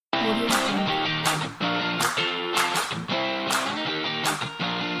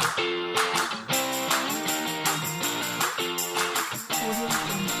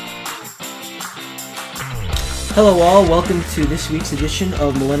Hello all, welcome to this week's edition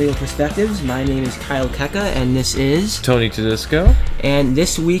of Millennial Perspectives. My name is Kyle Keka, and this is Tony Tedisco. And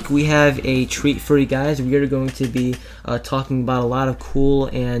this week we have a treat for you guys. We are going to be talking about a lot of cool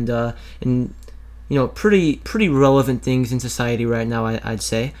and pretty relevant things in society right now, I'd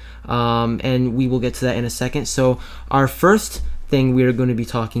say. And we will get to that in a second. So our first thing we are going to be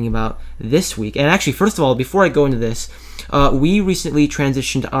talking about this week, and actually, first of all, before I go into this, we recently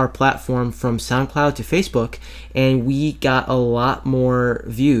transitioned our platform from SoundCloud to Facebook, and we got a lot more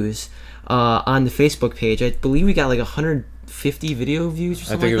views on the Facebook page. I believe we got like 150 video views or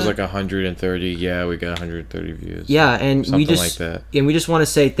something. I think it was like 130. Yeah, we got 130 views. Yeah, and something like that. And we just want to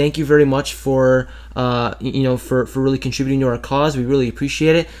say thank you very much for for really contributing to our cause. We really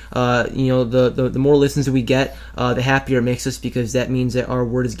appreciate it. The more listens that we get, the happier it makes us, because that means that our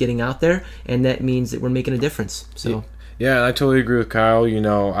word is getting out there, and that means that we're making a difference. So. Yeah, I totally agree with Kyle. You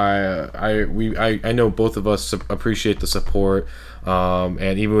know, I know both of us appreciate the support,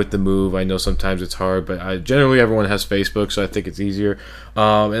 and even with the move, I know sometimes it's hard, but generally everyone has Facebook, so I think it's easier.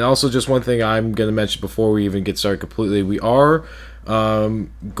 And also, just one thing I'm going to mention before we even get started completely, we are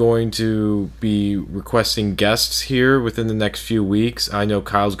going to be requesting guests here within the next few weeks. I know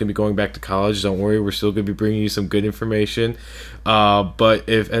Kyle's going to be going back to college. Don't worry, we're still going to be bringing you some good information. But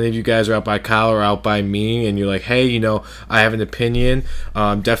if any of you guys are out by Kyle or out by me and you're like, hey, I have an opinion,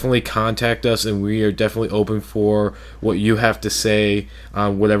 definitely contact us, and we are definitely open for what you have to say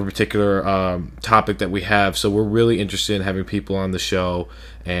on whatever particular topic that we have. So we're really interested in having people on the show.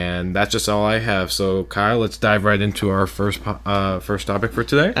 And that's just all I have. So, Kyle, let's dive right into our first topic for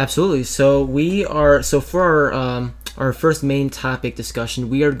today. Absolutely. So for our first main topic discussion,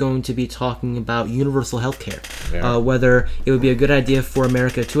 we are going to be talking about universal health care. Yeah. Whether it would be a good idea for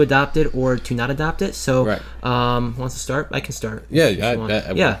America to adopt it or to not adopt it. So, right. Wants to start? I can start. Yeah,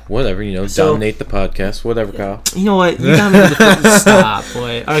 whatever. Dominate the podcast. Whatever, Kyle. You know what? You got me to stop,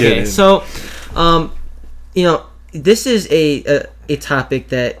 boy. Okay, so, this is a topic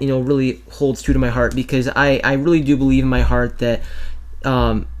that really holds true to my heart, because I really do believe in my heart that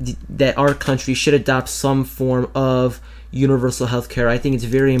that our country should adopt some form of universal health care. I think it's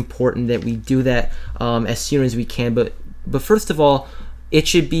very important that we do that as soon as we can. But first of all, it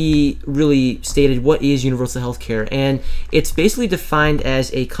should be really stated what is universal health care, and it's basically defined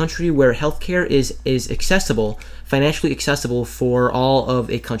as a country where health care is accessible, financially accessible for all of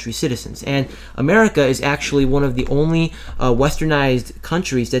a country's citizens. And America is actually one of the only westernized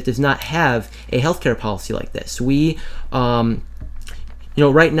countries that does not have a healthcare policy like this. We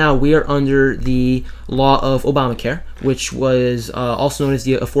right now we are under the law of Obamacare, which was also known as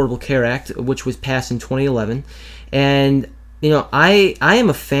the Affordable Care Act, which was passed in 2011. And I am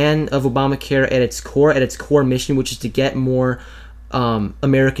a fan of Obamacare at its core mission, which is to get more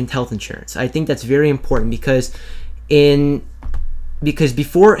American health insurance. I think that's very important because before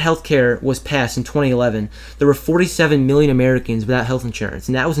healthcare was passed in 2011, there were 47 million Americans without health insurance,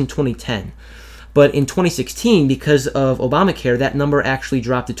 and that was in 2010. But in 2016, because of Obamacare, that number actually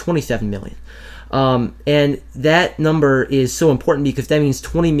dropped to 27 million. And that number is so important because that means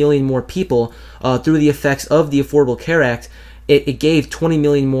 20 million more people, through the effects of the Affordable Care Act, it gave 20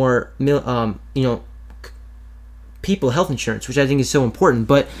 million more people health insurance, which I think is so important.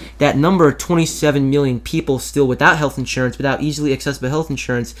 But that number, 27 million people still without health insurance, without easily accessible health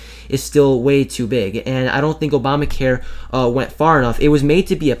insurance, is still way too big. And I don't think Obamacare went far enough. It was made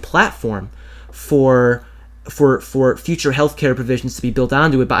to be a platform for future healthcare provisions to be built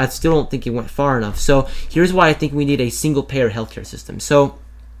onto it, but I still don't think it went far enough. So here's why I think we need a single-payer healthcare system. So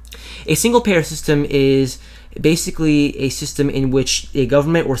a single-payer system is basically a system in which a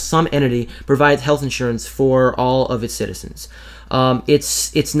government or some entity provides health insurance for all of its citizens.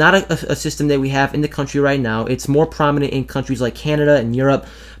 It's not a system that we have in the country right now. It's more prominent in countries like Canada and Europe,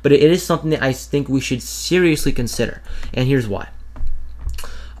 but it is something that I think we should seriously consider. And here's why.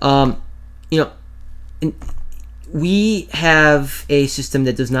 We have a system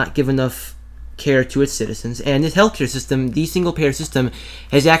that does not give enough care to its citizens, and this healthcare system, the single-payer system,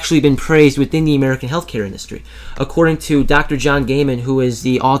 has actually been praised within the American healthcare industry. According to Dr. John Gaiman, who is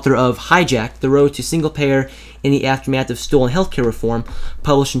the author of Hijacked: The Road to Single-Payer in the Aftermath of Stolen Healthcare Reform,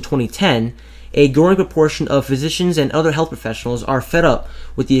 published in 2010, a growing proportion of physicians and other health professionals are fed up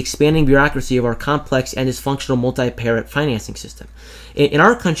with the expanding bureaucracy of our complex and dysfunctional multi-payer financing system. In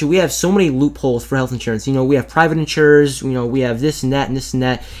our country, we have so many loopholes for health insurance. We have private insurers, we have this and that and this and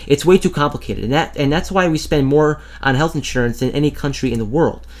that. It's way too complicated, and that's why we spend more on health insurance than any country in the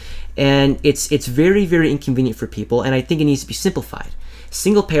world. and it's very, very inconvenient for people, and I think it needs to be simplified.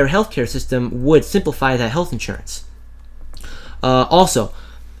 Single-payer healthcare system would simplify that health insurance. Also,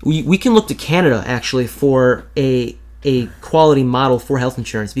 we can look to Canada actually for a quality model for health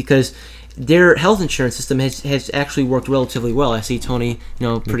insurance, because their health insurance system has actually worked relatively well. I see Tony,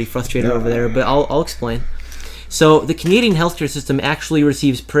 pretty frustrated over there, but I'll explain. So the Canadian healthcare system actually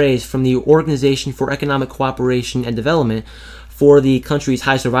receives praise from the Organization for Economic Cooperation and Development for the country's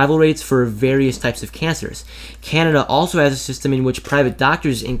high survival rates for various types of cancers. Canada also has a system in which private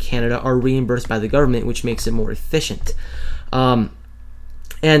doctors in Canada are reimbursed by the government, which makes it more efficient. And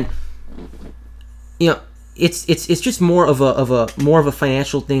it's just more of a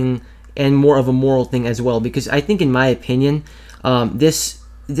financial thing and more of a moral thing as well, because I think, in my opinion, this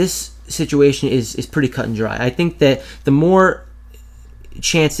situation is pretty cut and dry. I think that the more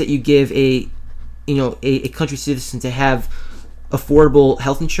chance that you give a country citizen to have affordable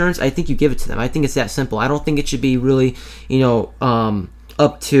health insurance, I think you give it to them. I think it's that simple. I don't think it should be really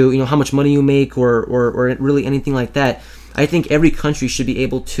up to how much money you make or really anything like that. I think every country should be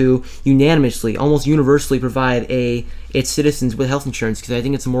able to unanimously, almost universally, provide its citizens with health insurance, because I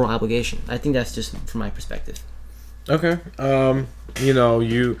think it's a moral obligation. I think that's just from my perspective. Okay.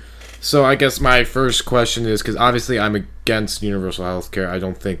 So I guess my first question is, because obviously I'm against universal health care. I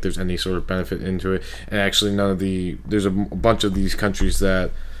don't think there's any sort of benefit into it. And actually there's a bunch of these countries that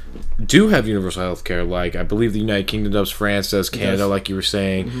do have universal health care, like I believe the United Kingdom does, France does, Canada, like you were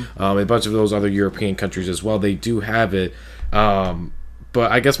saying, a bunch of those other European countries as well. They do have it. But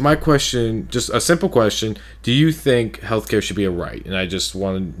I guess my question, just a simple question, do you think healthcare should be a right? And I just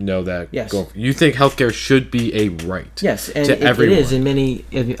want to know that. Yes. You think healthcare should be a right? Yes, and to everyone? It is in many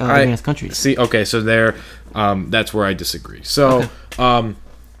advanced countries. See, okay, so that's where I disagree. So,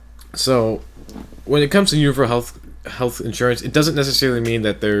 so when it comes to universal health insurance, it doesn't necessarily mean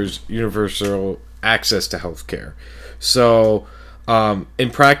that there's universal access to healthcare. So, in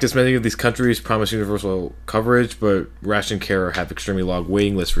practice, many of these countries promise universal coverage, but ration care have extremely long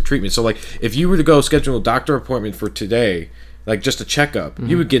waiting lists for treatment. So, like, if you were to go schedule a doctor appointment for today, like just a checkup,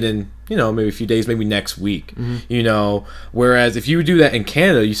 you would get in, maybe a few days, maybe next week, Whereas if you would do that in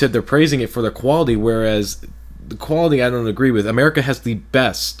Canada, you said they're praising it for their quality, whereas the quality I don't agree with. America has the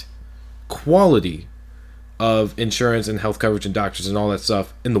best quality of insurance and health coverage and doctors and all that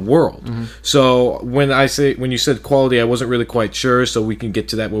stuff in the world. So when you said quality, I wasn't really quite sure, so we can get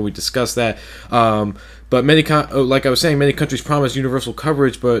to that when we discuss that. But like I was saying, many countries promise universal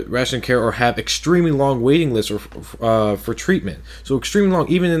coverage, but ration care or have extremely long waiting lists for treatment. So extremely long,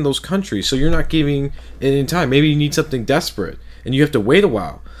 even in those countries. So you're not giving it in time. Maybe you need something desperate, and you have to wait a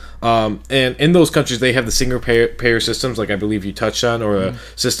while. And in those countries, they have the single payer systems, like I believe you touched on, or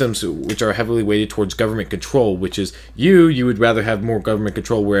systems which are heavily weighted towards government control, which is you would rather have more government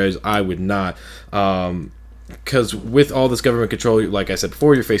control, whereas I would not. Because with all this government control, like I said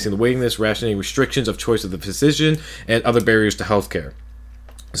before, you're facing the waiting list, rationing, restrictions of choice of the physician, and other barriers to healthcare.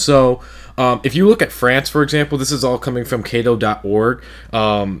 So, if you look at France, for example, this is all coming from Cato.org.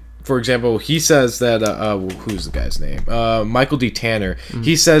 For example, he says that, who's the guy's name? Michael D. Tanner.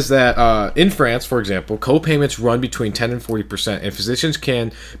 He says that in France, for example, co-payments run between 10 and 40%, and physicians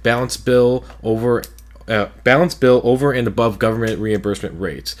can balance bill over and above government reimbursement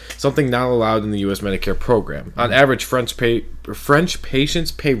rates, something not allowed in the U.S. Medicare program. On average, French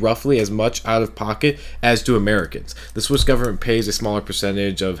patients pay roughly as much out of pocket as do Americans. The Swiss government pays a smaller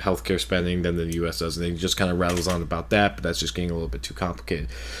percentage of healthcare spending than the U.S. does, and he just kind of rattles on about that, but that's just getting a little bit too complicated.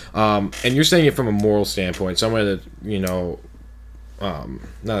 And you're saying it from a moral standpoint, so I'm going to,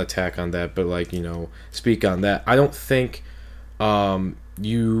 not attack on that, but speak on that. I don't think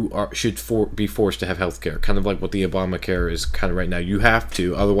should be forced to have health care, kind of like what the Obamacare is kind of right now. You have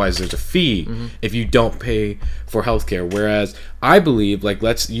to, otherwise there's a fee if you don't pay for health care. Whereas I believe,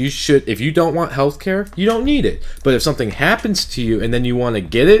 if you don't want health care, you don't need it. But if something happens to you and then you want to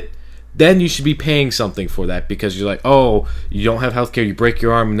get it, then you should be paying something for that, because you're like, oh, you don't have health care, you break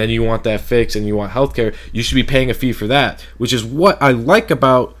your arm, and then you want that fixed and you want health care, you should be paying a fee for that, which is what I like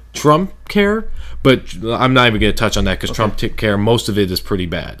about Trump care. But I'm not even going to touch on that, because Trump care, most of it is pretty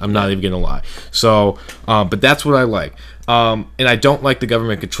bad. I'm not even going to lie. So, but that's what I like. And I don't like the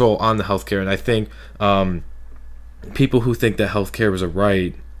government control on the healthcare. And I think people who think that healthcare is a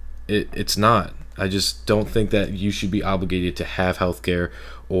right, it's not. I just don't think that you should be obligated to have healthcare,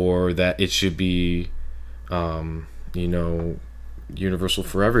 or that it should be, universal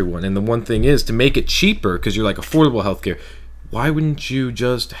for everyone. And the one thing is, to make it cheaper, because you're like affordable healthcare, why wouldn't you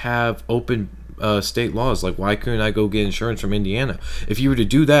just have open state laws. Like, why couldn't I go get insurance from Indiana? If you were to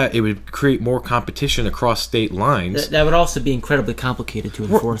do that, it would create more competition across state lines. That would also be incredibly complicated to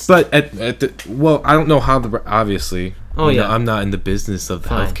enforce. But I don't know how obviously. Oh, yeah. I'm not in the business of the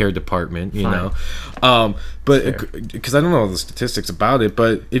healthcare department, you know. But because I don't know the statistics about it,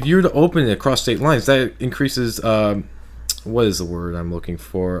 but if you were to open it across state lines, that increases what is the word I'm looking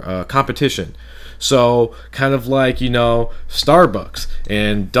for? Competition. So kind of like, you know, Starbucks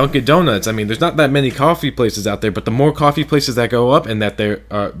and Dunkin' Donuts. I mean, there's not that many coffee places out there, but the more coffee places that go up and that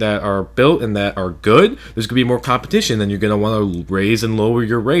are built and that are good, there's gonna be more competition. Then you're gonna want to raise and lower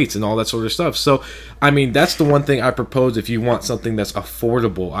your rates and all that sort of stuff. So, I mean, that's the one thing I propose. If you want something that's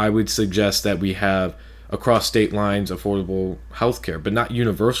affordable, I would suggest that we have across state lines affordable healthcare, but not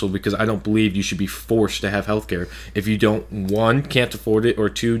universal, because I don't believe you should be forced to have healthcare if you don't, one, can't afford it, or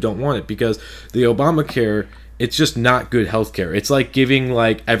two, don't want it. Because the Obamacare, it's just not good healthcare. It's like giving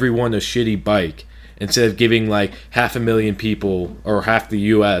like everyone a shitty bike instead of giving like 500,000 people or half the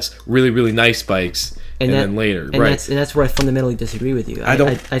US really, really nice bikes. And then later, and right? That's where I fundamentally disagree with you. I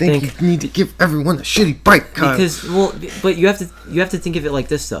think you need to give everyone a shitty bike, Kyle. Because but you have to think of it like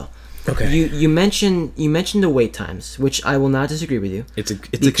this though. Okay. You mentioned the wait times, which I will not disagree with you. It's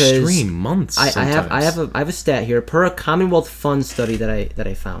extreme months. I have a stat here. Per a Commonwealth Fund study that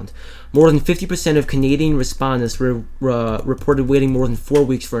I found, more than 50% of Canadian respondents reported waiting more than 4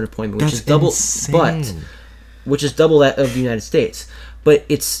 weeks for an appointment, which is double that of the United States. But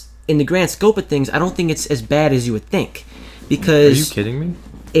it's, in the grand scope of things, I don't think it's as bad as you would think. Because are you kidding me?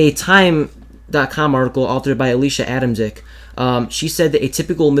 A Time.com article authored by Alicia Adamczyk, she said that a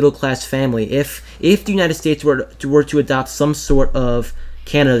typical middle-class family, if the United States were to adopt some sort of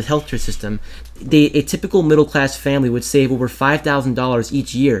Canada's healthcare system, a typical middle-class family would save over $5,000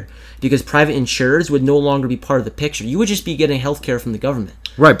 each year, because private insurers would no longer be part of the picture. You would just be getting healthcare from the government.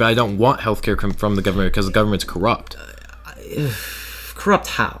 Right, but I don't want healthcare from the government because the government's corrupt. Corrupt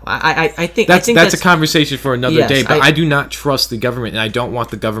how? I think that's a conversation for another day. But I do not trust the government, and I don't want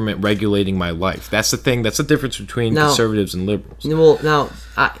the government regulating my life. That's the thing. That's the difference between conservatives and liberals. Well,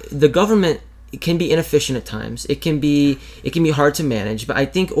 the government can be inefficient at times. It can be hard to manage. But I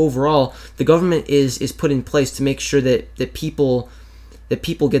think overall, the government is put in place to make sure that people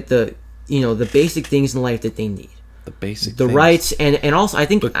get the basic things in life that they need. The things. Rights, and also I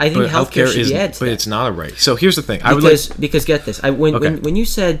think healthcare should be added to but that. It's not a right. So here's the thing. Because get this. When you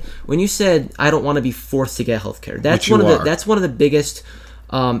said I don't want to be forced to get healthcare, that's one of the biggest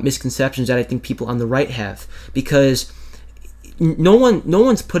misconceptions that I think people on the right have, because no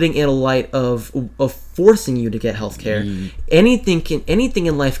one's putting in a light of forcing you to get healthcare. Anything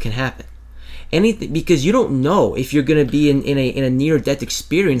in life can happen. Anything, because you don't know if you're going to be in a near death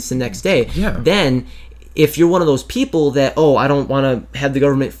experience the next day. Yeah. Then, if you're one of those people that, I don't want to have the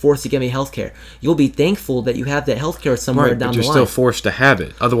government forced to get me healthcare, you'll be thankful that you have that healthcare somewhere down the line. But you're still forced to have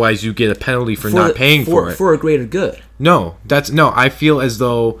it. Otherwise, you get a penalty for not paying for it. For a greater good. No, I feel as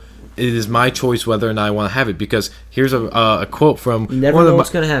though it is my choice whether or not I want to have it. Because here's a quote from never know what's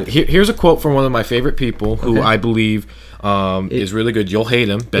going to happen. Here's a quote from one of my favorite people who I believe is really good. You'll hate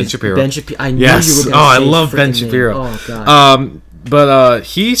him, Ben Shapiro. I knew you were going to say I love Ben Shapiro. Oh God. But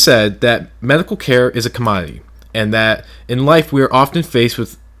he said that medical care is a commodity, and that in life we are often faced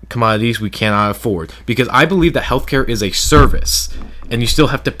with commodities we cannot afford. Because I believe that healthcare is a service, and you still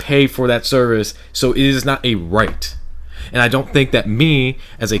have to pay for that service, so it is not a right. And I don't think that me,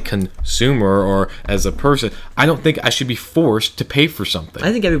 as a consumer or as a person, I don't think I should be forced to pay for something.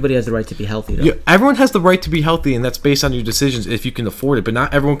 I think everybody has the right to be healthy, though. Yeah, everyone has the right to be healthy, and that's based on your decisions if you can afford it. But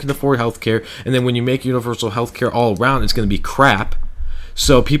not everyone can afford healthcare. And then when you make universal healthcare all around, it's going to be crap.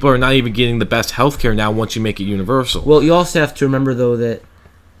 So people are not even getting the best healthcare now once you make it universal. Well, you also have to remember, though, that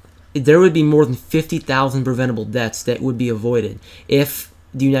there would be more than 50,000 preventable deaths that would be avoided if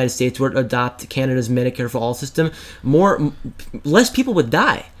the United States were to adopt Canada's Medicare for All system. Less people would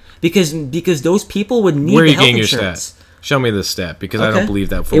die because those people would need the health insurance. Your stat? Show me this stat, because I don't believe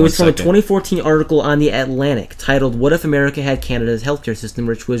that for 1 second. It was from a 2014 article on The Atlantic titled "What If America Had Canada's Healthcare System,"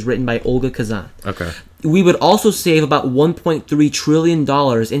 which was written by Olga Kazan. Okay. We would also save about $1.3 trillion in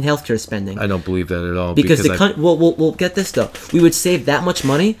healthcare spending. I don't believe that at all. Because we'll get this though. We would save that much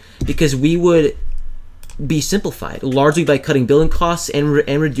money because we would be simplified largely by cutting billing costs and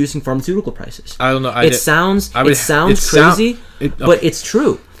reducing pharmaceutical prices. I don't know. It sounds crazy, but it's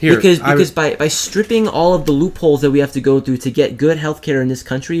true. Because by stripping all of the loopholes that we have to go through to get good healthcare in this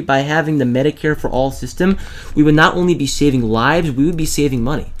country, by having the Medicare for All system, we would not only be saving lives, we would be saving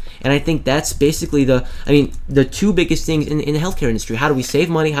money. And I think that's basically the two biggest things in the healthcare industry. How do we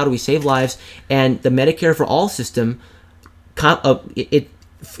save money? How do we save lives? And the Medicare for All system,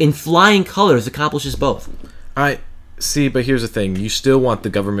 in flying colors, accomplishes both. I see, but here's the thing: you still want the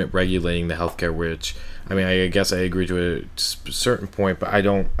government regulating the healthcare, which I mean, I guess I agree to a certain point, but I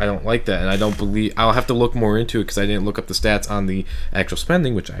don't like that, and I don't believe. I'll have to look more into it because I didn't look up the stats on the actual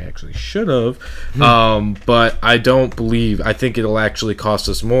spending, which I actually should have. But I don't believe. I think it'll actually cost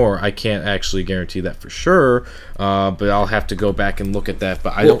us more. I can't actually guarantee that for sure, but I'll have to go back and look at that.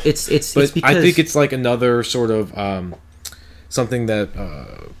 But I don't. It's but because I think it's like another sort of something that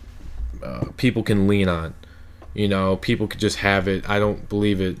people can lean on. You know, people could just have it. I don't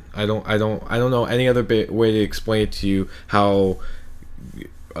believe it. I don't know any other way to explain it to you how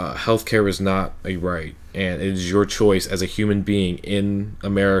healthcare is not a right, and it is your choice as a human being in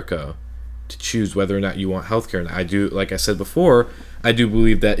America to choose whether or not you want healthcare. And I do, like I said before, I do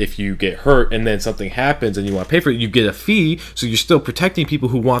believe that if you get hurt and then something happens and you want to pay for it, you get a fee. So you're still protecting people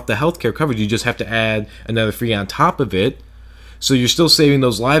who want the healthcare coverage. You just have to add another fee on top of it. So you're still saving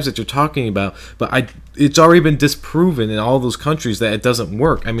those lives that you're talking about, but it's already been disproven in all those countries that it doesn't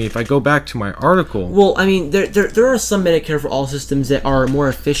work. I mean, if I go back to my article, well, I mean, there are some Medicare for all systems that are more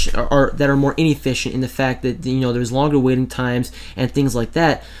efficient, or that are more inefficient in the fact that there's longer waiting times and things like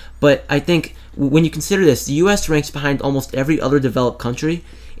that. But I think when you consider this, the U.S. ranks behind almost every other developed country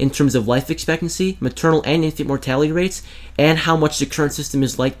in terms of life expectancy, maternal and infant mortality rates, and how much the current system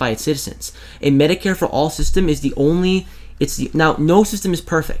is liked by its citizens. A Medicare for all system is the only. Now, no system is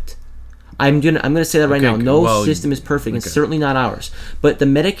perfect. I'm gonna say that right now. No system is perfect, and certainly not ours. But the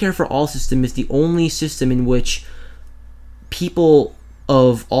Medicare for all system is the only system in which people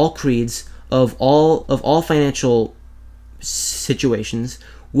of all creeds, of all financial situations,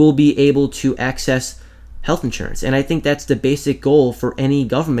 will be able to access health insurance. And I think that's the basic goal for any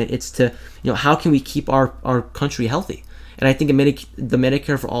government. It's to, how can we keep our country healthy? And I think the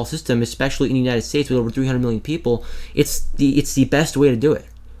Medicare for all system, especially in the United States with over 300 million people, it's the best way to do it.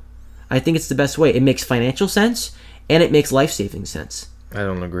 I think it's the best way. It makes financial sense, and it makes life-saving sense. I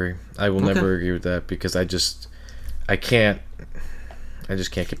don't agree. I will never agree with that because I just can't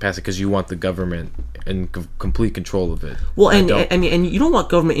get past it because you want the government in complete control of it. Well, and you don't want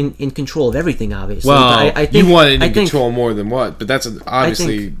government in control of everything, obviously. Well, I think, you want it in control more than what? But that's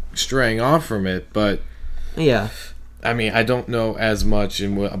obviously straying off from it. But yeah. I mean, I don't know as much,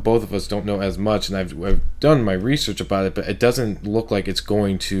 and both of us don't know as much, and I've done my research about it, but it doesn't look like it's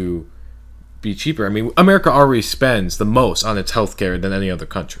going to be cheaper. I mean, America already spends the most on its healthcare than any other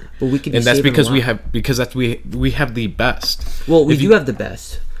country, but we could, and that's because we have the best. Well, we do have the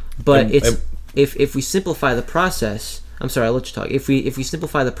best, but if we simplify the process. I'm sorry, I'll let you talk. If we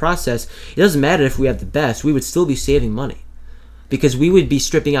simplify the process, it doesn't matter if we have the best. We would still be saving money. Because we would be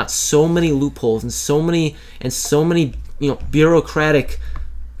stripping out so many loopholes and so many bureaucratic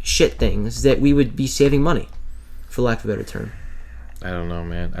shit things that we would be saving money, for lack of a better term. I don't know,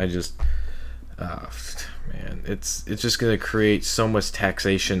 man. I just, it's just gonna create so much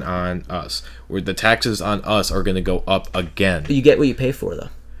taxation on us, where the taxes on us are gonna go up again. But you get what you pay for, though.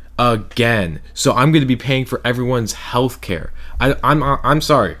 Again, so I'm gonna be paying for everyone's health care. I'm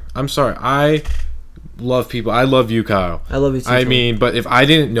sorry. I love people. I love you, Kyle. I love you too. I mean, but if I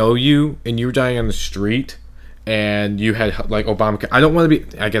didn't know you and you were dying on the street and you had like Obamacare, I don't want to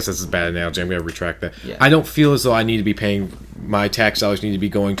be. I guess this is a bad analogy. I'm going to retract that. Yeah. I don't feel as though I need to be paying my tax dollars need to be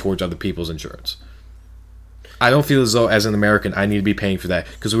going towards other people's insurance. I don't feel as though, as an American, I need to be paying for that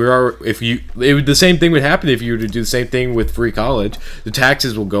because the same thing would happen if you were to do the same thing with free college. The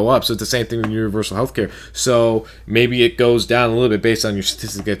taxes will go up, so it's the same thing with universal health care. So maybe it goes down a little bit based on your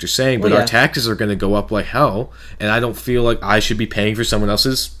statistics that you're saying, but our taxes are going to go up like hell, and I don't feel like I should be paying for someone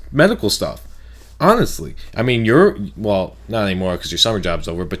else's medical stuff. Honestly, I mean, not anymore because your summer job's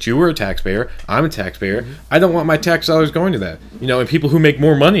over, but you were a taxpayer. I'm a taxpayer. Mm-hmm. I don't want my tax dollars going to that. And people who make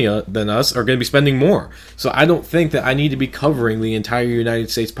more money than us are going to be spending more. So I don't think that I need to be covering the entire United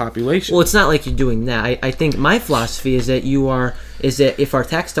States population. Well, it's not like you're doing that. I think my philosophy is that if our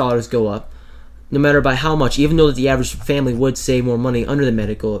tax dollars go up, no matter by how much, even though that the average family would save more money under the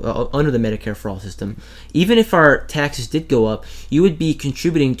Medicare for all system, even if our taxes did go up, you would be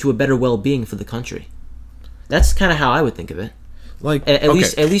contributing to a better well-being for the country. That's kind of how I would think of it. Like at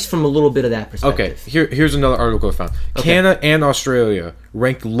least from a little bit of that perspective. Okay, here's another article I found. Okay. Canada and Australia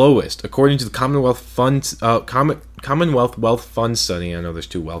ranked lowest according to the Commonwealth Wealth Fund study. I know there's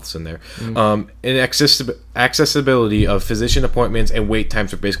two wealths in there. Mm-hmm. In accessibility of physician appointments and wait times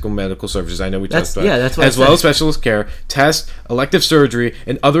for basic medical services. I know we talked about that's what as well as specialist care, tests, elective surgery,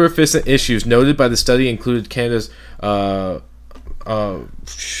 and other efficient issues noted by the study included Canada's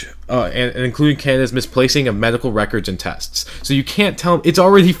and including Canada's misplacing of medical records and tests. So you can't tell them it's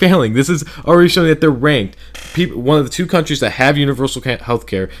already failing. This is already showing that they're ranked. One of the two countries that have universal health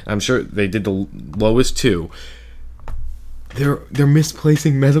care, I'm sure they did the lowest too. They're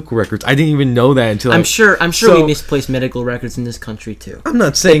misplacing medical records. I didn't even know that until I'm sure we misplace medical records in this country too. I'm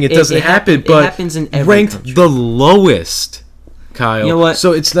not saying it doesn't happen, but it happens in every ranked country. The lowest, Kyle. You know what?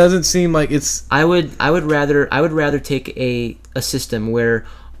 So it doesn't seem like it's. I would rather take a system where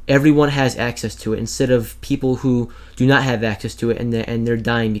everyone has access to it instead of people who do not have access to it and they're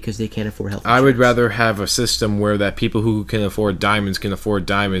dying because they can't afford health insurance. I would rather have a system where that people who can afford diamonds,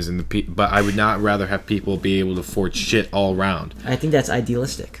 but I would not rather have people be able to afford shit all around. I think that's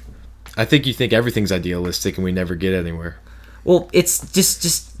idealistic. I think you think everything's idealistic and we never get anywhere. Well, it's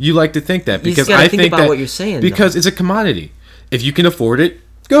just you like to think that because I think about what you're saying because it's a commodity. If you can afford it,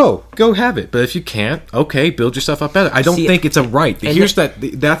 go have it. But if you can't, okay, build yourself up better. I don't think it's a right. That's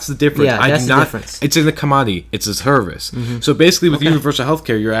the difference. Yeah, that's the difference. It's in a commodity. It's a service. Mm-hmm. So basically, with universal health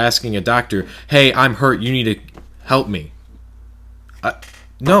care, you're asking a doctor, "Hey, I'm hurt. You need to help me."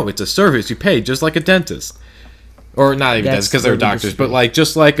 No, it's a service you pay, just like a dentist, or not even dentists because they're doctors, but like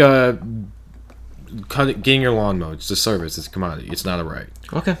just like getting your lawn mowed. It's a service. It's a commodity. It's not a right.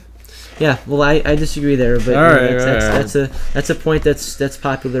 Okay. Yeah, well, I disagree there, but that's a point that's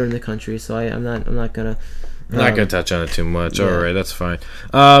popular in the country. So I'm not gonna. I'm not gonna touch on it too much. Yeah. All right, that's fine.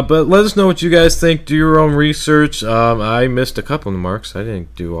 But let us know what you guys think. Do your own research. I missed a couple of marks. I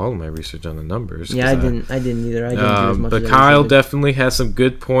didn't do all of my research on the numbers. Yeah, I didn't either. I didn't do as much. But Kyle definitely has some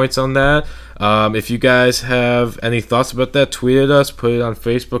good points on that. If you guys have any thoughts about that, tweet at us, put it on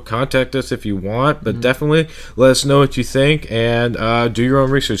Facebook, contact us if you want. But definitely let us know what you think and do your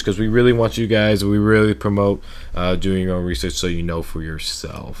own research because we really want you guys. We really promote doing your own research so you know for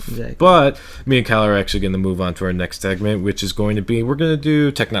yourself. Exactly. But me and Kyle are actually going to move on to our next segment, which is going to be we're going to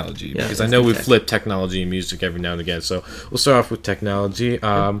do technology because I know we flip technology and music every now and again. So we'll start off with technology.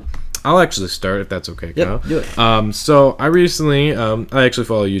 I'll actually start if that's okay, Kyle. Yep, do it. So I recently, I actually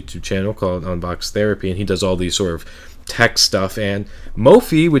follow a YouTube channel called Unbox Therapy, and he does all these sort of tech stuff. And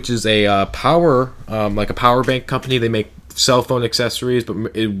Mophie, which is a power bank company, they make cell phone accessories,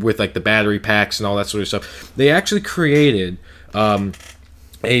 but with like the battery packs and all that sort of stuff. They actually created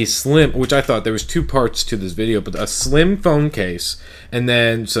a slim, which I thought there was two parts to this video, but a slim phone case, and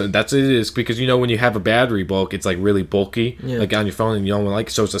then so that's what it is because when you have a battery bulk, it's like really bulky, like on your phone, and you don't like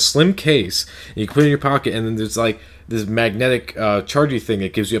it. So it's a slim case, and you can put it in your pocket, and then there's like this magnetic charging thing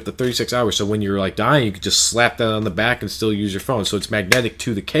that gives you up to 36 hours. So when you're like dying, you can just slap that on the back and still use your phone. So it's magnetic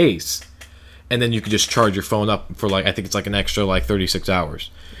to the case, and then you can just charge your phone up for like I think it's like an extra like 36 hours.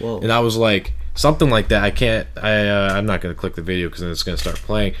 Whoa. And I was like. Something like that. I'm not going to click the video because then it's going to start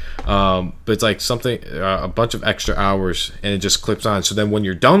playing. But it's like something, a bunch of extra hours, and it just clips on. So then when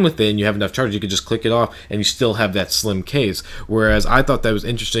you're done with it and you have enough charge, you can just click it off, and you still have that slim case. Whereas I thought that was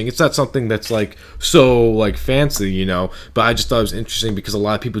interesting. It's not something that's like so like fancy, but I just thought it was interesting because a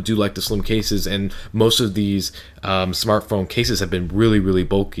lot of people do like the slim cases, and most of these smartphone cases have been really, really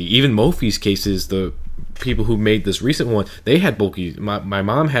bulky. Even Mophie's cases, the people who made this recent one, they had bulky. My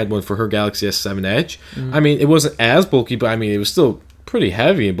mom had one for her Galaxy S7 Edge. I mean, it wasn't as bulky, but I mean, it was still pretty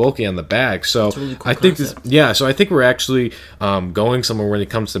heavy and bulky on the back. So really cool I think concept. so I think we're actually going somewhere when it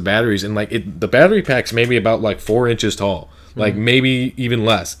comes to batteries, and like the battery pack's maybe about like 4 inches tall, like maybe even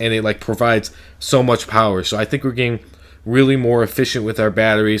less, and it like provides so much power. So I think we're getting really more efficient with our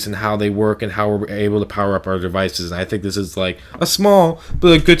batteries and how they work and how we're able to power up our devices. And I think this is like a small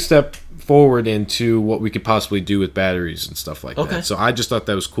but a good step forward into what we could possibly do with batteries and stuff like that. So I just thought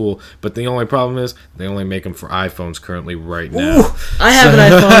that was cool. But the only problem is they only make them for iPhones currently right now. Ooh, I have an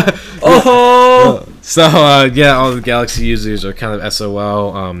iPhone. Oh. So all the Galaxy users are kind of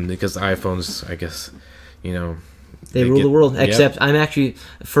SOL because the iPhones, I guess, they rule the world. Except I'm actually,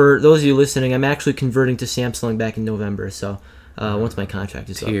 for those of you listening, I'm actually converting to Samsung back in November. So once my contract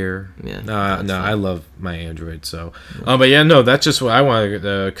is up. I love my Android. So, but that's just what I wanted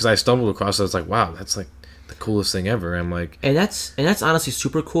because I stumbled across it. I was like, wow, that's like the coolest thing ever. I'm like, and that's honestly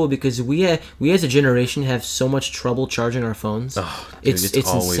super cool because we as a generation have so much trouble charging our phones. Oh, dude, it's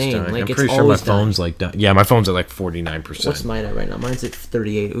always insane. Dying. Like, I'm pretty sure my phone's like done. Yeah, my phone's at like 49%. What's mine at right now? Mine's at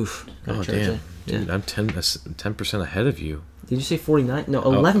 38. Oof. Oh damn, dude, I'm 10% ahead of you. Did you say 49? No,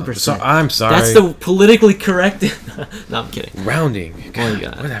 11%. So I'm sorry. That's the politically correct. No, I'm kidding. Rounding. Oh,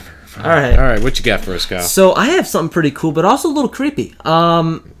 God. Whatever. Fine. All right. What you got for us, Kyle? So I have something pretty cool, but also a little creepy.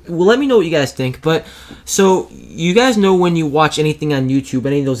 Well, let me know what you guys think. But so you guys know when you watch anything on YouTube,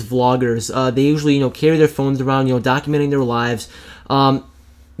 any of those vloggers, they usually carry their phones around, documenting their lives.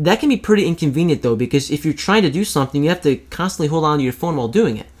 that can be pretty inconvenient, though, because if you're trying to do something, you have to constantly hold on to your phone while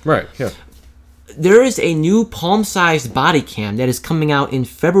doing it. Right, yeah. There is a new palm-sized body cam that is coming out in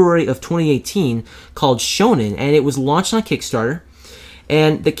February of 2018 called Shonen, and it was launched on Kickstarter.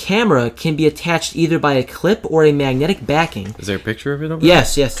 And the camera can be attached either by a clip or a magnetic backing. Is there a picture of it over there?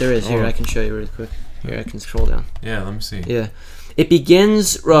 Yes, there is. Here, I can show you really quick. Here, I can scroll down. Yeah, let me see. Yeah. It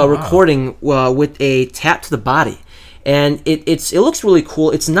begins recording with a tap to the body. And it looks really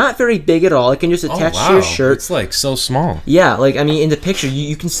cool. It's not very big at all. It can just attach to your shirt. It's like so small. Yeah, like I mean, in the picture,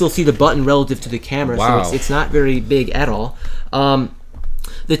 you can still see the button relative to the camera, so it's not very big at all.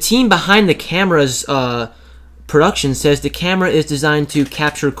 The team behind the camera's production says the camera is designed to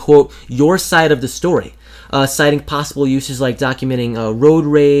capture, quote, your side of the story, citing possible uses like documenting road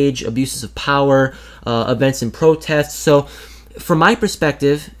rage, abuses of power, events and protests. So, from my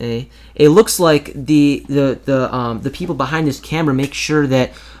perspective, it looks like the people behind this camera make sure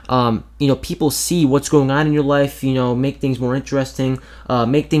that people see what's going on in your life. Make things more interesting,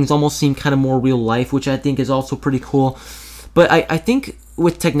 make things almost seem kind of more real life, which I think is also pretty cool. But I think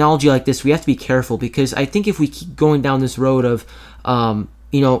with technology like this, we have to be careful, because I think if we keep going down this road of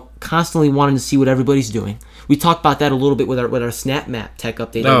constantly wanting to see what everybody's doing. We talked about that a little bit with our Snap Map tech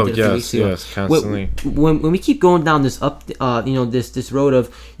update. Yes, constantly. When we keep going down this this road of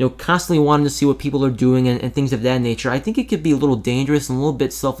constantly wanting to see what people are doing and things of that nature, I think it could be a little dangerous and a little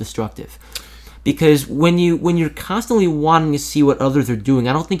bit self-destructive. Because when you're constantly wanting to see what others are doing,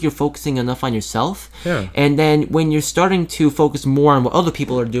 I don't think you're focusing enough on yourself. Yeah. And then when you're starting to focus more on what other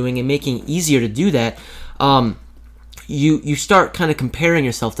people are doing and making it easier to do that, you start kind of comparing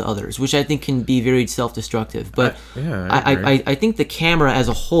yourself to others, which I think can be very self-destructive. But I think the camera as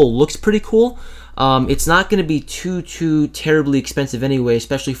a whole looks pretty cool. It's not going to be too terribly expensive anyway,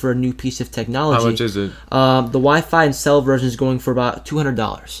 especially for a new piece of technology. How much is it? The Wi-Fi and cell version is going for about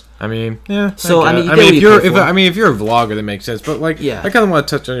 $200. I mean, yeah. So if you're a vlogger, that makes sense. But I kind of want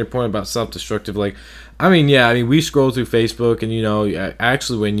to touch on your point about self-destructive. We scroll through Facebook, and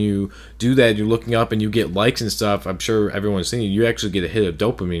actually when you do that, you're looking up and you get likes and stuff. I'm sure everyone's seen it. You actually get a hit of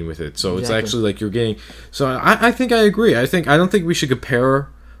dopamine with it. So It's actually like you're getting. So I think I agree. I don't think we should compare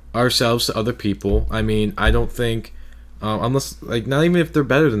ourselves to other people. I mean, I don't think. Unless, not even if they're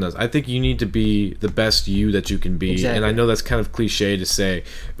better than us. I think you need to be the best you that you can be. Exactly. And I know that's kind of cliche to say,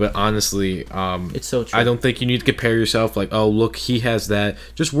 but honestly, it's so true. I don't think you need to compare yourself oh, look, he has that.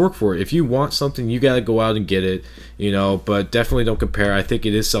 Just work for it. If you want something, you got to go out and get it, but definitely don't compare. I think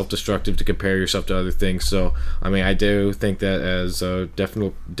it is self-destructive to compare yourself to other things. So, I do think that as a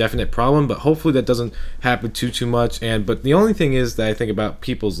definite problem, but hopefully that doesn't happen too much. But the only thing is that I think about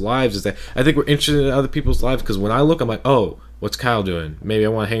people's lives is that I think we're interested in other people's lives, because when I look, I'm like, oh, what's Kyle doing? Maybe I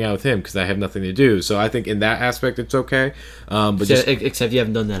want to hang out with him because I have nothing to do. So I think in that aspect it's okay. Except you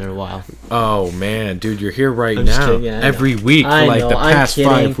haven't done that in a while. Oh man, dude, you're here right now. Every week for the past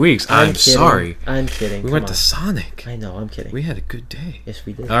 5 weeks. I'm sorry. I'm kidding. We went to Sonic. I know, I'm kidding. We had a good day. Yes,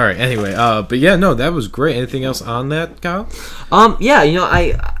 we did. All right. Anyway, but yeah, no, that was great. Anything else on that, Kyle?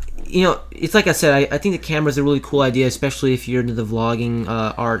 It's like I said, I think the camera is a really cool idea, especially if you're into the vlogging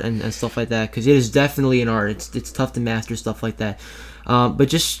art and stuff like that, because it is definitely an art. It's tough to master stuff like that. But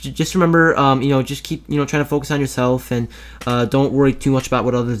just remember, just keep trying to focus on yourself, and don't worry too much about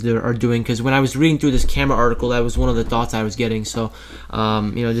what others are doing. Because when I was reading through this camera article, that was one of the thoughts I was getting. So,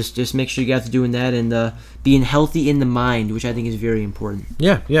 just make sure you guys are doing that and being healthy in the mind, which I think is very important.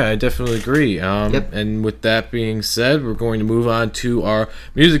 Yeah, I definitely agree. Yep. And with that being said, we're going to move on to our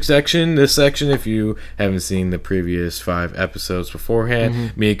music section. This section, if you haven't seen the previous 5 episodes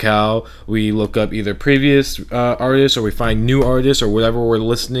beforehand, me and Kyle, we look up either previous artists, or we find new artists, or whatever we're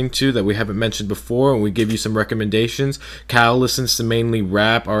listening to that we haven't mentioned before, and we give you some recommendations. Kyle listens to mainly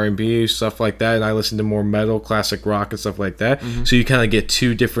rap, R&B, stuff like that, and I listen to more metal, classic rock, and stuff like that. So you kind of get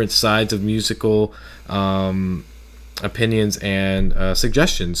 2 different sides of musical opinions and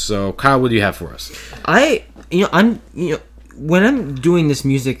suggestions. So Kyle, what do you have for us? When I'm doing this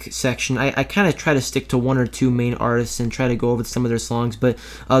music section, I kind of try to stick to 1 or 2 main artists and try to go over some of their songs. But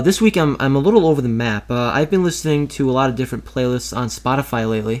this week I'm a little over the map. I've been listening to a lot of different playlists on Spotify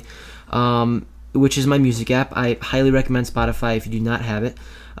lately, which is my music app. I highly recommend Spotify if you do not have it.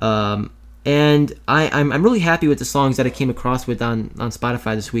 And I'm really happy with the songs that I came across with on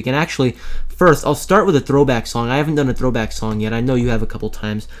Spotify this week. And actually, first, I'll start with a throwback song. I haven't done a throwback song yet. I know you have a couple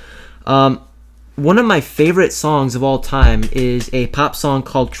times. One of my favorite songs of all time is a pop song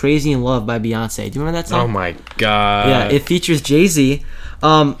called Crazy in Love by Beyonce. Do you remember that song? Oh my god. Yeah, it features Jay-Z.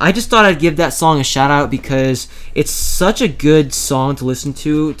 I just thought I'd give that song a shout out because it's such a good song to listen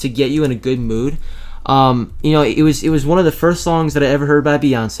to get you in a good mood. It was one of the first songs that I ever heard by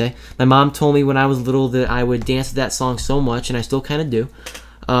Beyonce. My mom told me when I was little that I would dance to that song so much, and I still kind of do.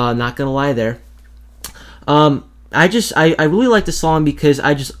 Not gonna lie there. I really like the song because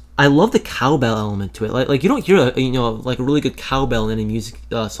I love the cowbell element to it. Like you don't hear a really good cowbell in any music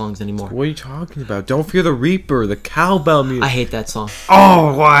songs anymore. What are you talking about? Don't Fear the Reaper, the cowbell music. I hate that song.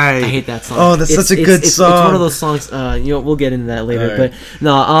 Oh, why? I hate that song. Oh, that's such a good song. It's one of those songs. We'll get into that later. Right. But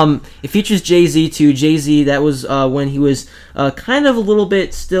no, it features Jay-Z too. Jay-Z, that was when he was kind of a little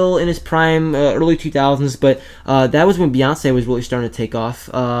bit still in his prime, early 2000s. But that was when Beyonce was really starting to take off.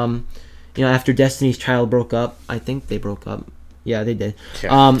 After Destiny's Child broke up. I think they broke up. Yeah, they did.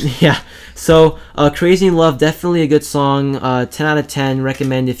 Yeah. So, Crazy in Love, definitely a good song. 10 out of 10.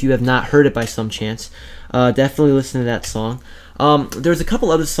 Recommend if you have not heard it by some chance. Definitely listen to that song. There's a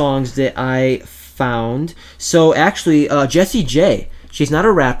couple other songs that I found. So, actually, Jessie J. She's not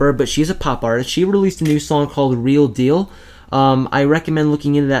a rapper, but she's a pop artist. She released a new song called Real Deal. I recommend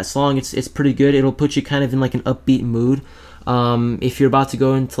looking into that song. It's pretty good. It'll put you kind of in like an upbeat mood. If you're about to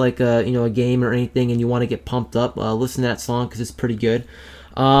go into like a game or anything and you want to get pumped up, listen to that song because it's pretty good.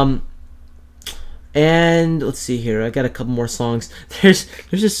 And let's see here, I got a couple more songs. There's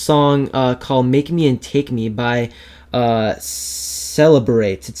this song called "Make Me and Take Me" by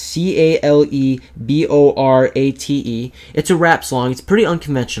Celebrate. It's Celeborate. It's a rap song. It's pretty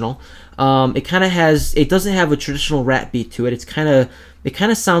unconventional. It doesn't have a traditional rap beat to it. It kind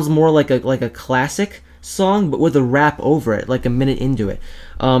of sounds more like a classic song, but with a rap over it, like a minute into it.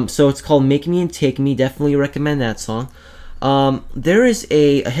 So it's called "Make Me and Take Me." Definitely recommend that song. There is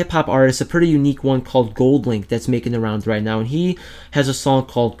a hip-hop artist, a pretty unique one called GoldLink that's making the rounds right now, and he has a song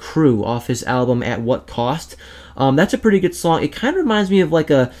called "Crew" off his album At What Cost. That's a pretty good song. It kind of reminds me of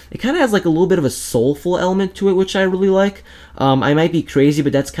it kind of has like a little bit of a soulful element to it, which I really like. I might be crazy,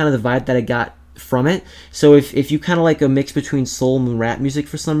 but that's kind of the vibe that I got from it. So if you kind of like a mix between soul and rap music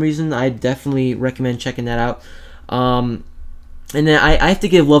for some reason, I definitely recommend checking that out. And then I have to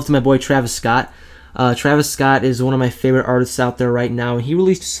give love to my boy Travis Scott. Travis Scott is one of my favorite artists out there right now, and he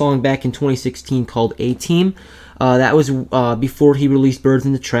released a song back in 2016 called A-Team. That was before he released Birds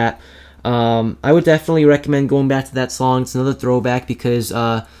in the Trap. I would definitely recommend going back to that song. It's another throwback because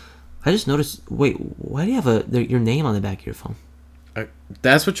I just noticed, wait, why do you have your name on the back of your phone?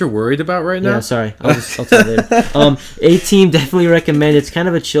 That's what you're worried about right now? Yeah, sorry. I'll tell you later. A-Team, definitely recommend. It's kind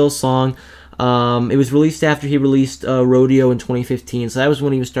of a chill song. It was released after he released Rodeo in 2015, so that was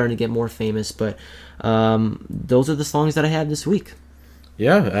when he was starting to get more famous. But those are the songs that I had this week.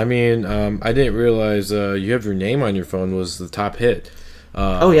 Yeah, I mean, I didn't realize You Have Your Name on Your Phone was the top hit.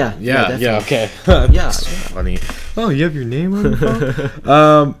 Yeah, okay. Yeah. Funny. Oh, you have your name on the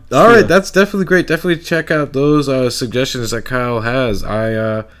phone? All right, that's definitely great. Definitely check out those suggestions that Kyle has.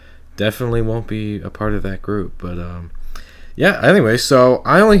 I definitely won't be a part of that group, but yeah. Anyway, so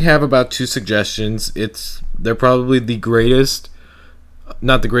I only have about 2 suggestions. They're probably the greatest,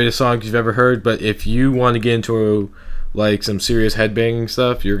 not the greatest songs you've ever heard, but if you want to get into like some serious headbanging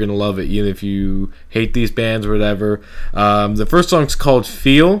stuff, you're gonna love it, even if you hate these bands or whatever. The first song's called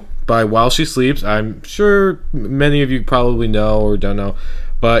 "Feel" by While She Sleeps. I'm sure many of you probably know or don't know,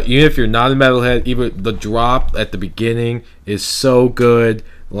 but even if you're not a metalhead, even the drop at the beginning is so good.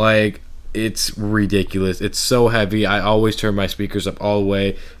 Like, it's ridiculous. It's so heavy. I always turn my speakers up all the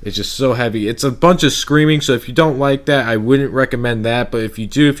way. It's just so heavy. It's a bunch of screaming, so if you don't like that, I wouldn't recommend that. But if you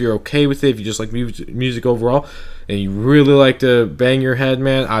do, if you're okay with it, if you just like music overall, and you really like to bang your head,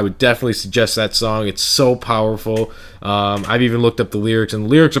 man, I would definitely suggest that song. It's so powerful. I've even looked up the lyrics, and the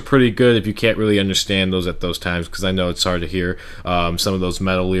lyrics are pretty good if you can't really understand those at those times, because I know it's hard to hear some of those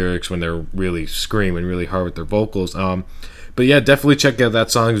metal lyrics when they're really screaming really hard with their vocals. But yeah, definitely check out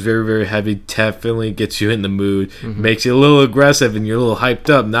that song. It's very, very heavy. Definitely gets you in the mood. Mm-hmm. Makes you a little aggressive and you're a little hyped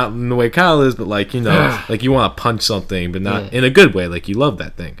up. Not in the way Kyle is, but like, like you want to punch something, but not in a good way. Like you love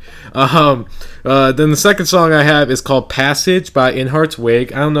that thing. Then the second song I have is called "Passage" by In Heart's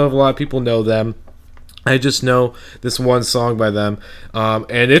Wake. I don't know if a lot of people know them. I just know this one song by them, and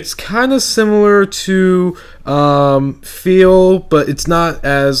it's kind of similar to "Feel," but it's not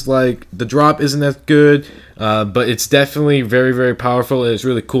as, like, the drop isn't as good, but it's definitely very, very powerful, and it's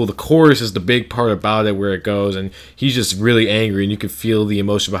really cool. The chorus is the big part about it, where it goes, and he's just really angry, and you can feel the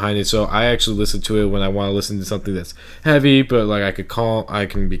emotion behind it. So I actually listen to it when I want to listen to something that's heavy, but like I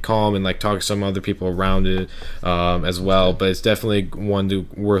can be calm and like talk to some other people around it as well. But it's definitely one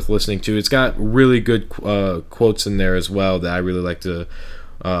worth listening to. It's got really good quotes in there as well that I really like to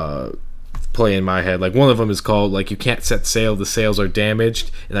play in my head. Like, one of them is called, like, "You can't set sail, the sails are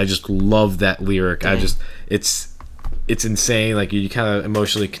damaged," and I just love that lyric. Dang. it's insane. Like, you kind of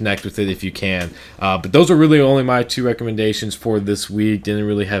emotionally connect with it if you can. But those are really only my 2 recommendations for this week. Didn't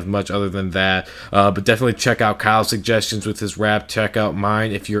really have much other than that. But definitely check out Kyle's suggestions with his rap. Check out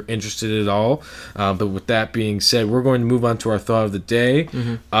mine if you're interested at all. But with that being said, we're going to move on to our thought of the day.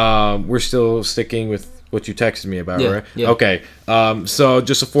 We're still sticking with what you texted me about, right? Yeah. Okay. So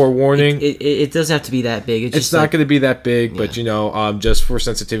just a forewarning. It doesn't have to be that big. It's not going to be that big, but just for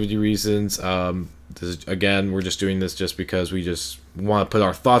sensitivity reasons, this is, again, we're just doing this just because we just want to put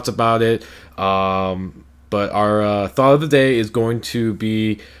our thoughts about it. But our thought of the day is going to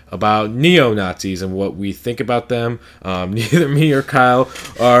be about neo-Nazis and what we think about them. Neither me or Kyle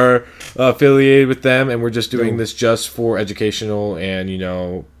are affiliated with them, and we're just doing this just for educational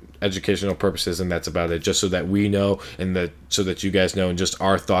and, educational purposes, and that's about it, just so that we know and so that you guys know, and just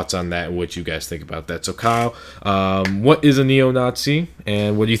our thoughts on that and what you guys think about that. So Kyle, what is a neo-Nazi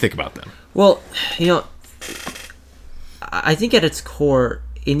and what do you think about them? Well, I think at its core,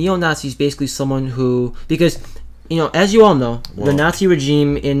 a neo-Nazi is basically someone who, because as you all know, the Nazi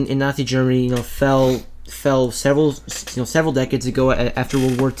regime in Nazi Germany fell several decades ago after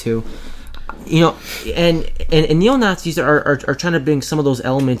World War II. And neo-Nazis are trying to bring some of those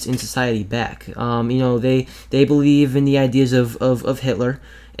elements in society back. They believe in the ideas of Hitler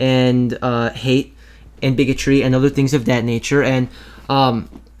and hate and bigotry and other things of that nature. And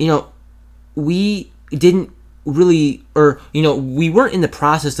we didn't really, we weren't in the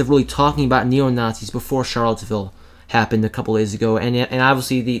process of really talking about neo-Nazis before Charlottesville happened a couple days ago, and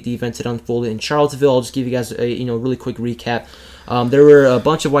obviously the events that unfolded in Charlottesville. I'll just give you guys a really quick recap. There were a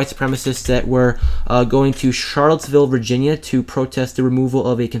bunch of white supremacists that were going to Charlottesville, Virginia, to protest the removal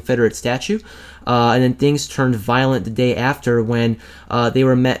of a Confederate statue, and then things turned violent the day after when they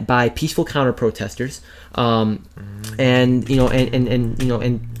were met by peaceful counter-protesters, and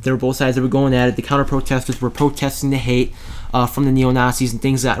there were both sides that were going at it. The counter-protesters were protesting the hate from the neo-Nazis, and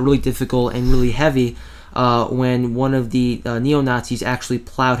things got really difficult and really heavy when one of the neo-Nazis actually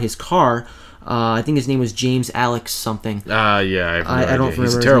plowed his car. I think his name was James Alex something. I don't remember.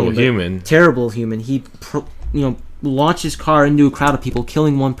 He's a terrible human. Terrible human. He, launched his car into a crowd of people,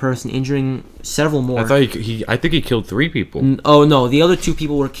 killing one person, injuring several more. I think he killed 3 people. Oh no, the other 2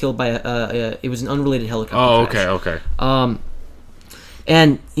 people were killed by it was an unrelated helicopter crash. Okay.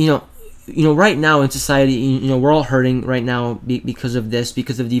 And right now in society, we're all hurting right now because of this,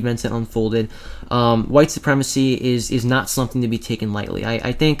 because of the events that unfolded. White supremacy is not something to be taken lightly.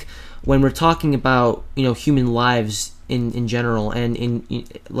 I think when we're talking about human lives in general, and in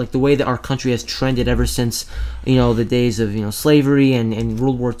like the way that our country has trended ever since the days of slavery and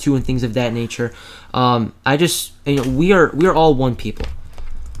World War II and things of that nature, I just we are all one people.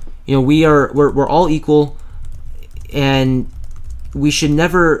 We're all equal, and we should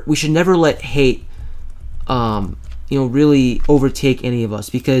never let hate really overtake any of us,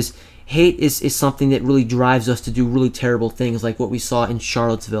 because hate is something that really drives us to do really terrible things like what we saw in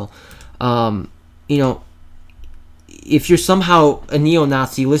Charlottesville. If you're somehow a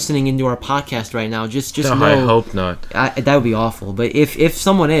neo-Nazi listening into our podcast right now, just know. I hope not. That would be awful. But if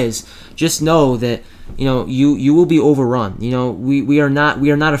someone is, just know that you will be overrun. We are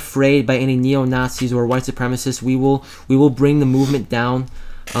not afraid by any neo-Nazis or white supremacists. We will bring the movement down.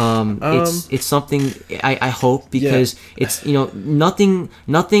 It's something I hope, because it's nothing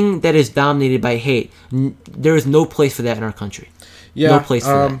that is dominated by hate. There is no place for that in our country. No place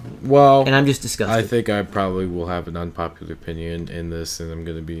for that. Well, and I'm just disgusted. I think I probably will have an unpopular opinion in this, and I'm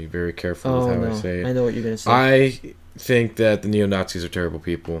going to be very careful with how I say it. I know what you're going to say. I think that the neo-Nazis are terrible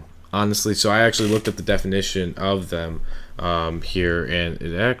people, honestly. So I actually looked at the definition of them here, and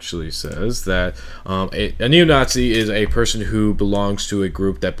it actually says that a neo-Nazi is a person who belongs to a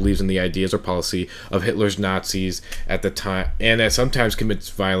group that believes in the ideas or policy of Hitler's Nazis at the time, and that sometimes commits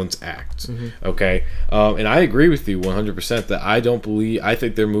violent acts. Okay, and I agree with you 100% that I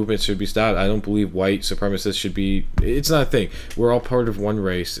think their movement should be stopped. I don't believe white supremacists should be. It's not a thing. We're all part of one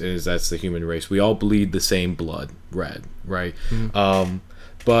race, that's the human race. We all bleed the same blood, red, right?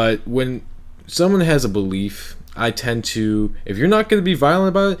 But when someone has a belief, I tend to, if you're not going to be violent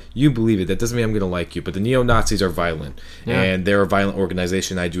about it, you believe it. That doesn't mean I'm going to like you. But the neo-Nazis are violent, and they're a violent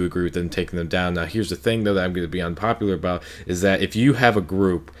organization. I do agree with them taking them down. Now, here's the thing, though, that I'm going to be unpopular about, is that if you have a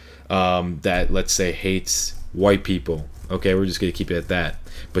group that, let's say, hates white people, okay, we're just going to keep it at that,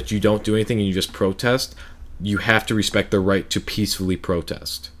 but you don't do anything and you just protest, you have to respect their right to peacefully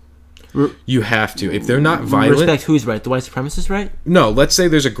protest. You have to. If they're not violent, respect who's right? The white supremacist right? No, let's say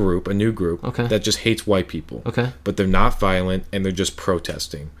there's a new group, Okay. that just hates white people. Okay. But they're not violent and they're just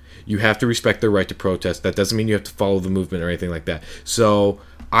protesting. You have to respect their right to protest. That doesn't mean you have to follow the movement or anything like that. So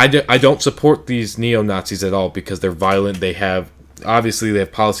I don't support these neo-Nazis at all because they're violent. They have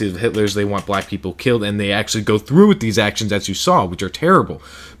policies of Hitler's. They want black people killed, and they actually go through with these actions, as you saw, which are terrible.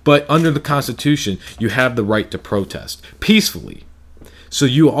 But under the Constitution, you have the right to protest peacefully. So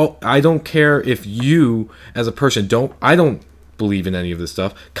I don't care if you, as a person, I don't believe in any of this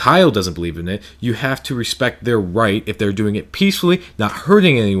stuff. Kyle doesn't believe in it. You have to respect their right if they're doing it peacefully, not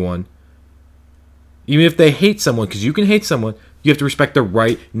hurting anyone. Even if they hate someone, because you can hate someone, you have to respect their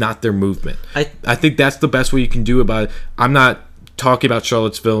right, not their movement. I think that's the best way you can do about it. I'm not talking about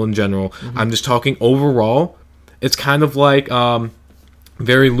Charlottesville in general. Mm-hmm. I'm just talking overall. It's kind of like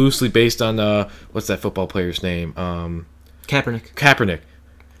very loosely based on what's that football player's name? Kaepernick.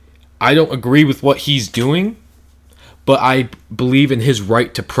 I don't agree with what he's doing, but I believe in his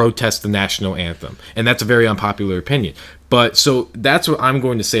right to protest the national anthem. And that's a very unpopular opinion. But so that's what I'm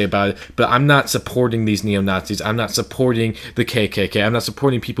going to say about it. But I'm not supporting these neo-Nazis. I'm not supporting the KKK. I'm not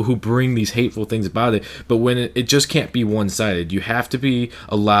supporting people who bring these hateful things about it. But when it just can't be one-sided. You have to be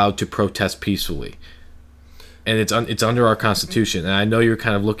allowed to protest peacefully. And it's under our Constitution. And I know you're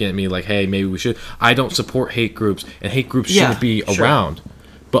kind of looking at me like, hey, maybe we should. I don't support hate groups. And hate groups shouldn't be around.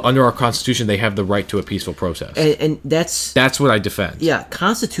 But under our Constitution, they have the right to a peaceful protest. And that's what I defend. Yeah,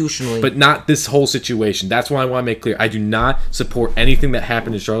 constitutionally. But not this whole situation. That's what I want to make clear. I do not support anything that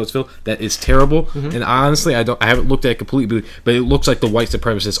happened in Charlottesville. That is terrible. Mm-hmm. And honestly, I haven't looked at it completely, but it looks like the white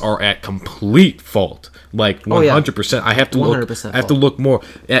supremacists are at complete fault. Like 100%. I have to 100% look. I have to look more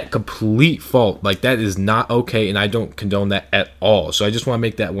at complete fault. Like that is not okay, and I don't condone that at all. So I just want to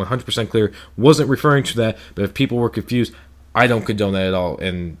make that 100% clear. Wasn't referring to that, but if people were confused, I don't condone that at all,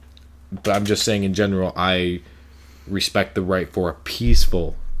 but I'm just saying in general, I respect the right for a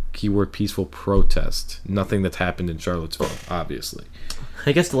peaceful, keyword peaceful protest. Nothing that's happened in Charlottesville, obviously.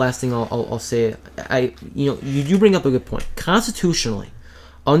 I guess the last thing I'll say, you bring up a good point. Constitutionally,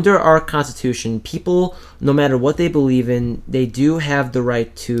 under our Constitution, people, no matter what they believe in, they do have the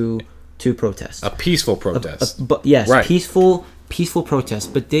right to protest. A peaceful protest. But yes, right. Peaceful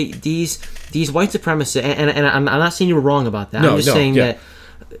protest, but these white supremacists, and I'm not saying you were wrong about that. I'm just saying that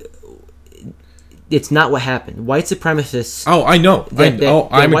it's not what happened. White supremacists. Oh, I know.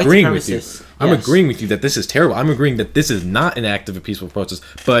 I'm agreeing with you. I'm yes. agreeing with you that this is terrible. I'm agreeing that this is not an act of a peaceful protest.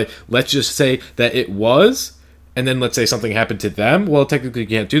 But let's just say that it was. And then let's say something happened to them. Well, technically you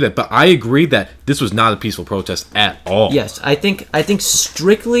can't do that. But I agree that this was not a peaceful protest at all. Yes, I think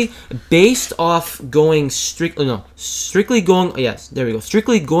strictly based off going strictly going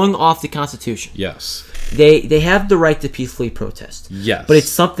off the Constitution. Yes. They have the right to peacefully protest. Yes. But it's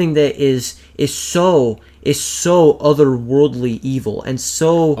something that is so otherworldly evil and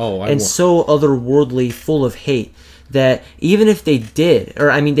so otherworldly full of hate. That even if they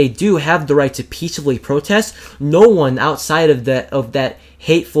they do have the right to peacefully protest, no one outside of that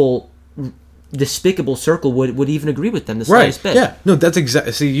hateful, despicable circle would even agree with them the slightest bit. Yeah, no, that's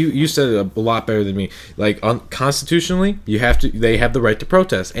exactly. See, you said it a lot better than me. Like constitutionally, they have the right to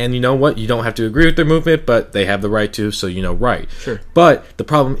protest, and you know what? You don't have to agree with their movement, but they have the right to. So right. Sure. But the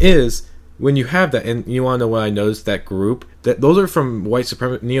problem is when you have that, and you want to know what I noticed, that group, that those are from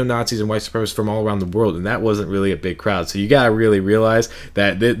neo-Nazis and white supremacists from all around the world, and that wasn't really a big crowd. So you got to really realize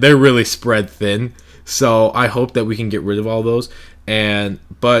that they're really spread thin. So I hope that we can get rid of all those.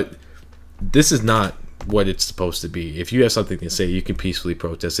 But this is not what it's supposed to be. If you have something to say, you can peacefully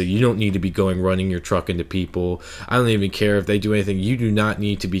protest it. You don't need to be running your truck into people. I don't even care if they do anything. You do not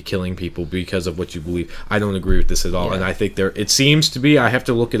need to be killing people because of what you believe. I don't agree with this at all. Yeah. And I think it seems to be, I have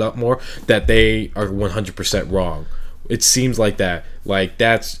to look it up more, that they are 100% wrong. It seems like that.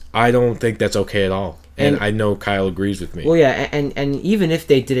 I don't think that's okay at all. And I know Kyle agrees with me. Well, yeah, and even if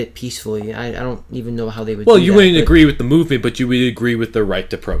they did it peacefully, I don't even know how they would do that. Well, you wouldn't agree with the movement, but you would agree with the right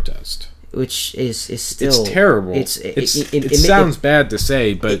to protest. Which is still... It's terrible. It sounds bad to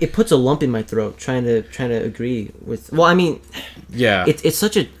say, but... It puts a lump in my throat trying to agree with... Well, I mean... Yeah. It's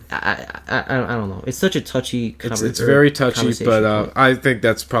such a... I don't know. It's such a touchy conversation. It's very touchy, but I think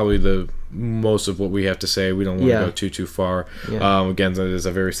that's probably the most of what we have to say. We don't want to go too far. Yeah. Again, that is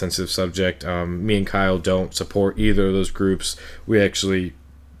a very sensitive subject. Me and Kyle don't support either of those groups. We actually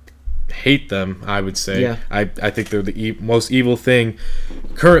hate them, I would say. Yeah. I think they're the most evil thing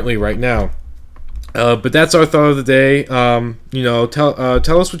currently right now. But that's our thought of the day.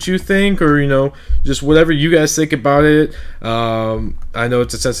 Tell us what you think, or just whatever you guys think about it. I know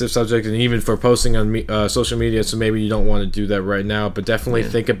it's a sensitive subject, and even for posting on social media, so maybe you don't want to do that right now. But definitely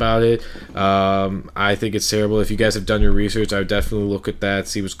think about it. I think it's terrible. If you guys have done your research, I would definitely look at that,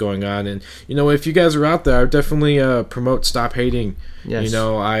 see what's going on, and if you guys are out there, I would definitely promote Stop Hating. Yes.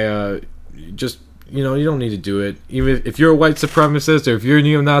 You don't need to do it. Even if you're a white supremacist or if you're a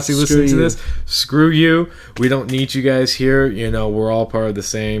neo-Nazi listening to this, screw you. We don't need you guys here. We're all part of the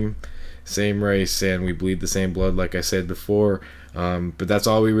same race, and we bleed the same blood, like I said before. But that's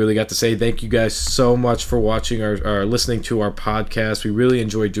all we really got to say. Thank you guys so much for watching or listening to our podcast. We really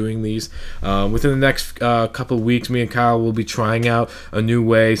enjoy doing these. Within the next couple of weeks, me and Kyle will be trying out a new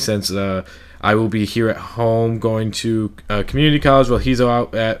way, since I will be here at home going to community college while he's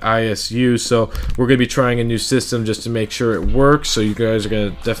out at ISU. So we're going to be trying a new system just to make sure it works. So you guys are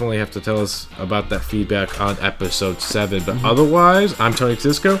going to definitely have to tell us about that feedback on episode 7. But otherwise, I'm Tony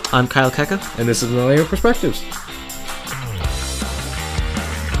Tisco. I'm Kyle Keka. And this is Millennial Perspectives.